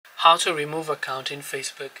How to remove account in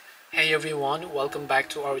Facebook. Hey everyone, welcome back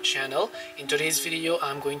to our channel. In today's video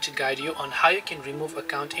I'm going to guide you on how you can remove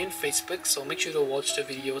account in Facebook, so make sure to watch the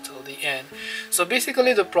video till the end. So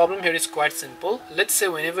basically the problem here is quite simple. Let's say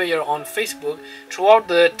whenever you're on Facebook, throughout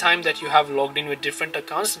the time that you have logged in with different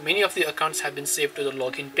accounts, many of the accounts have been saved to the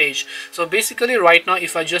login page. So basically right now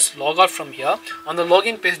if I just log out from here, on the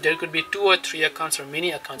login page there could be 2 or 3 accounts or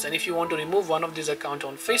many accounts, and if you want to remove one of these accounts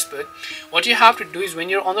on Facebook, what you have to do is when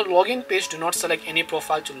you're on the login page, do not select any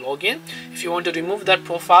profile to log in. If you want to remove that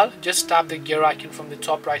profile, just tap the gear icon from the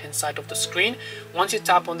top right hand side of the screen. Once you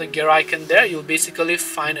tap on the gear icon there, you'll basically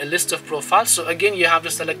find a list of profiles. So again, you have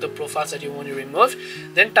to select the profiles that you want to remove,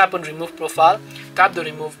 then tap on remove profile, tap the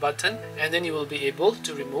remove button, and then you will be able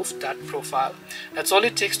to remove that profile. That's all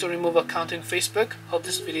it takes to remove account in Facebook. Hope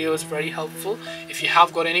this video is very helpful. If you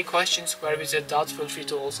have got any questions, queries, or doubts, feel free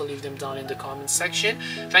to also leave them down in the comment section.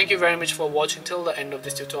 Thank you very much for watching till the end of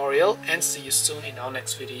this tutorial, and see you soon in our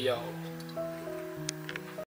next video.